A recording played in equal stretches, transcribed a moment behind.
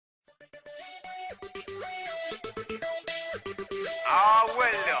Ah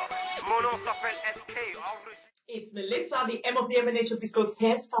well là, mon nom s'appelle SK. It's Melissa, the M of the M&H of Bespoke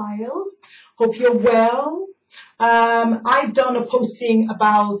Hairstyles. Hope you're well. I've done a posting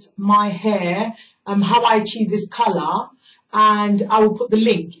about my hair, how I achieve this color, and I will put the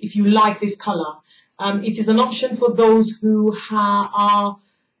link if you like this color. It is an option for those who are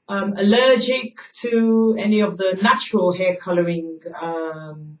allergic to any of the natural hair coloring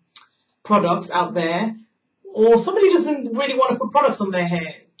products out there, or somebody doesn't really want to put products on their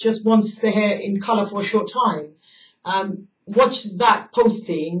hair, just wants the hair in color for a short time. Watch that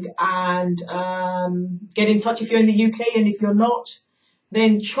posting and get in touch if you're in the UK, and if you're not,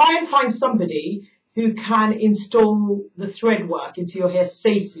 then try and find somebody who can install the thread work into your hair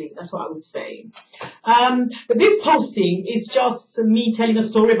safely. That's what I would say. But this posting is just me telling a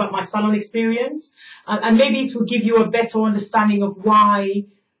story about my salon experience, and maybe it will give you a better understanding of why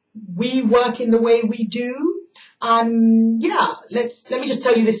we work in the way we do. Yeah, let me just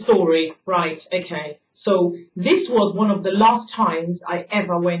tell you this story. Right, okay. So this was one of the last times I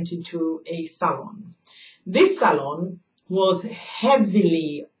ever went into a salon. This salon was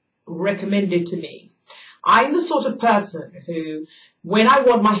heavily recommended to me. I'm the sort of person who, when I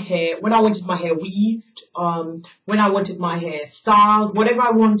wanted my hair weaved, when I wanted my hair styled, whatever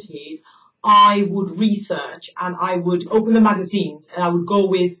I wanted, I would research and I would open the magazines and I would go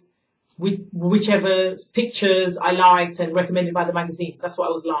with whichever pictures I liked and recommended by the magazines. That's what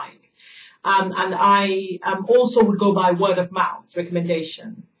I was like. And I also would go by word of mouth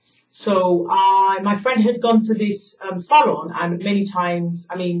recommendation. So my friend had gone to this salon, and many times,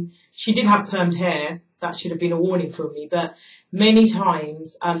 I mean, she did have permed hair. That should have been a warning for me, but many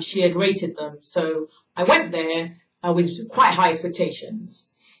times she had rated them. So I went there with quite high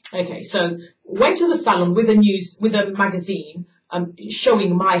expectations. Okay, so went to the salon with a magazine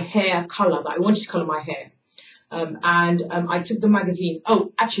showing my hair color, that I wanted to color my hair. I took the magazine.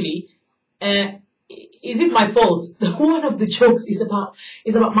 Oh, actually, is it my fault? One of the jokes is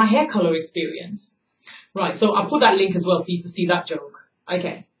about my hair color experience. Right, so I'll put that link as well for you to see that joke.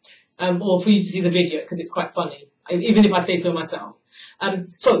 Okay. Or for you to see the video, because it's quite funny, even if I say so myself.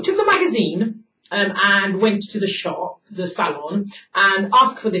 So took the magazine and went to the shop, the salon, and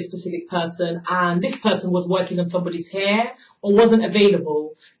asked for this specific person, and this person was working on somebody's hair or wasn't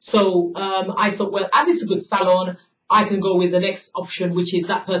available. So I thought, well, as it's a good salon, I can go with the next option, which is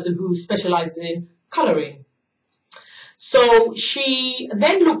that person who specializes in coloring. So she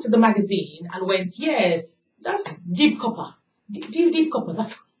then looked at the magazine and went, yes, that's deep copper. Deep copper,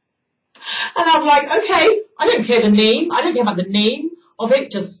 that's what. And I was like, okay, I don't care the name. I don't care about the name of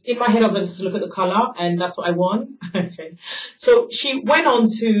it. Just in my head, I was like, just look at the color, and that's what I want. Okay. So she went on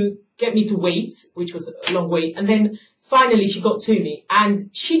to get me to wait, which was a long wait. And then finally she got to me, and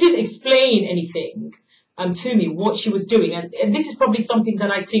she didn't explain anything to me what she was doing. And this is probably something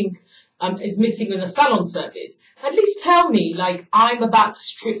that I think is missing in the salon service. At least tell me, like, I'm about to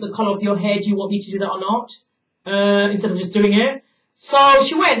strip the color of your hair. Do you want me to do that or not? Instead of just doing it. So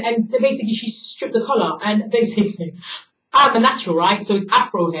she went, and basically she stripped the color, and basically I'm a natural, right? So it's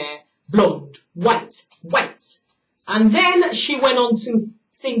afro hair, blonde, white. And then she went on to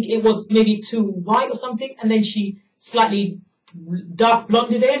think it was maybe too white or something, and then she slightly dark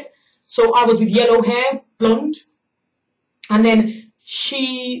blonded it. So I was with yellow hair, blonde. And then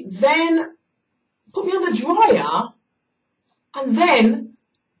she then put me on the dryer and then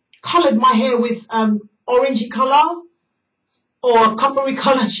colored my hair with orangey color, or coppery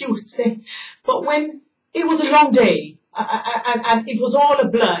color, she would say. But when it was a long day, and it was all a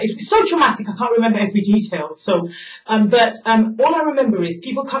blur. It was so traumatic, I can't remember every detail. So, but all I remember is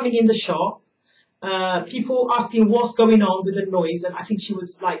people coming in the shop, people asking what's going on with the noise. And I think she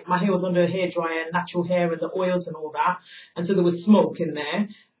was like, my hair was under a hairdryer, and natural hair and the oils and all that. And so there was smoke in there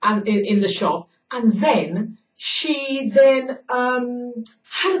and in the shop. And then she then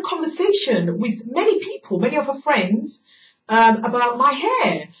had a conversation with many people, many of her friends, about my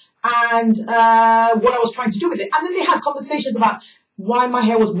hair and what I was trying to do with it. And then they had conversations about why my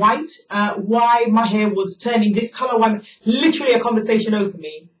hair was white, why my hair was turning this color, literally a conversation over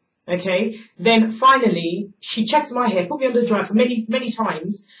me. Okay. Then finally she checked my hair, put me under the dryer for many, many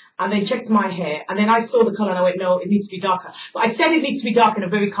times, and then checked my hair. And then I saw the color and I went, no, it needs to be darker. But I said it needs to be dark in a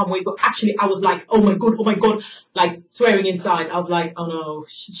very calm way, but actually I was like, oh my God, like swearing inside. I was like, oh no,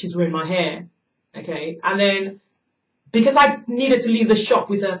 she's ruined my hair. Okay. And then, because I needed to leave the shop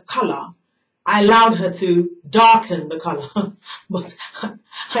with a color, I allowed her to darken the color. But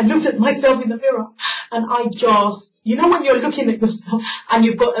I looked at myself in the mirror and I just, you know, when you're looking at yourself and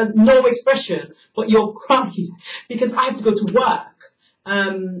you've got no expression, but you're crying because I have to go to work.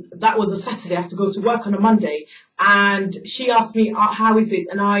 that was a Saturday. I have to go to work on a Monday. And she asked me, how is it?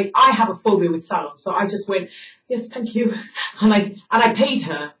 And I have a phobia with Salon. So I just went, yes, thank you. And I paid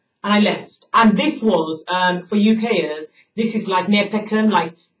her and I left. And this was, for UKers, this is like near Peckham,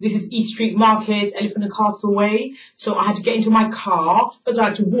 like this is East Street Market, Elephant and Castle Way. So I had to get into my car. So I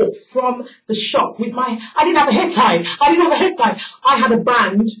had to walk from the shop with I didn't have a hair tie. I had a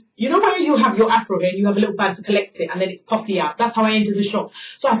band. You know where you have your afro hair and you have a little band to collect it and then it's puffy out. That's how I entered the shop.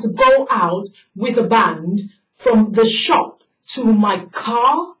 So I had to go out with a band from the shop to my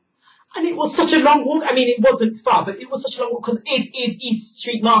car. And it was such a long walk. I mean, it wasn't far, but it was such a long walk because it is East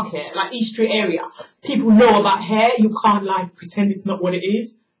Street Market, like East Street area. People know about hair. You can't like pretend it's not what it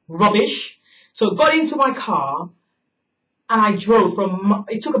is. Rubbish. So got into my car and I drove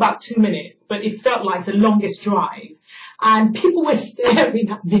it took about 2 minutes, but it felt like the longest drive. And people were staring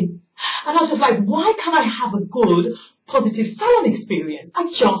at me. And I was just like, why can't I have a good, positive salon experience? I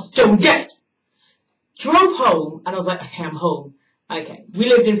just don't get it. Drove home and I was like, okay, I'm home. Okay, we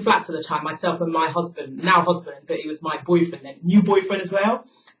lived in flats at the time, myself and my husband, now husband, but he was my boyfriend then, new boyfriend as well.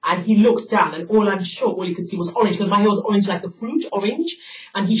 And he looked down and all he could see was orange, because my hair was orange like the fruit, orange.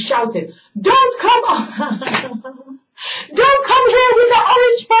 And he shouted, don't come here with the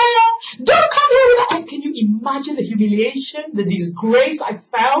orange hair. Don't come here with that. And can you imagine the humiliation, the disgrace I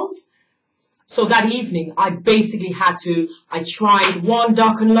felt? So that evening, I basically I tried one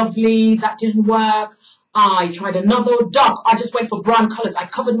Dark and Lovely, that didn't work. I tried another dark. I just went for brown colors. I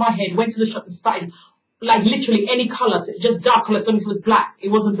covered my head, went to the shop and started like literally any color, just dark color. So it was black. It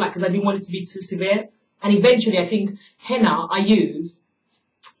wasn't black because I didn't want it to be too severe. And eventually I think henna I used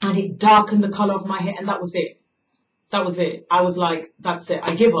and it darkened the color of my hair and that was it. That was it. I was like, that's it.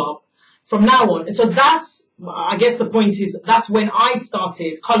 I give up from now on. And so I guess the point is, that's when I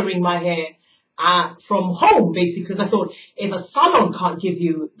started coloring my hair from home, basically, because I thought if a salon can't give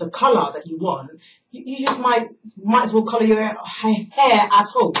you the color that you want, you just might as well color your hair at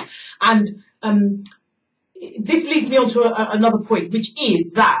home. And this leads me on to another point, which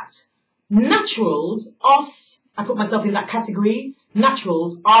is that naturals, I put myself in that category,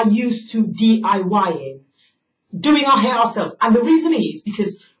 naturals are used to DIYing, doing our hair ourselves. And the reason is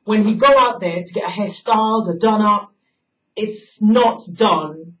because when we go out there to get a hair styled or done up, it's not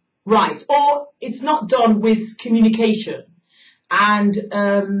done right, or it's not done with communication. And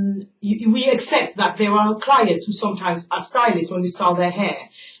we accept that there are clients who sometimes are stylists when we style their hair.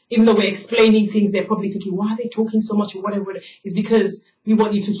 Even though we're explaining things, they're probably thinking, why are they talking so much or whatever it is, because we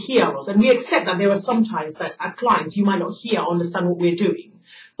want you to hear us. And we accept that there are some times that as clients, you might not hear or understand what we're doing.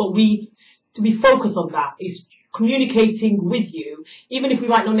 But to be focused on that is communicating with you, even if we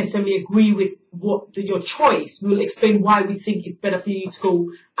might not necessarily agree with your choice, we'll explain why we think it's better for you to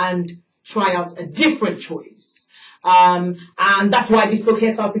go and try out a different choice. And that's why bespoke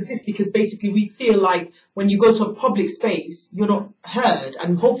hairstyles exist, because basically we feel like when you go to a public space, you're not heard,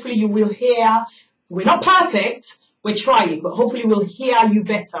 and hopefully you will hear. We're not perfect, we're trying, but hopefully we'll hear you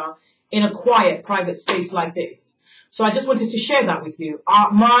better in a quiet, private space like this. So I just wanted to share that with you.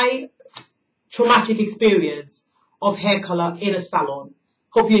 My traumatic experience of hair color in a salon.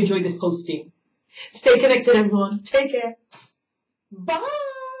 Hope you enjoyed this posting. Stay connected, everyone. Take care. Bye.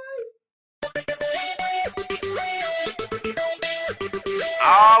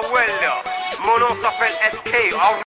 Ah, well, mon nom s'appelle SK.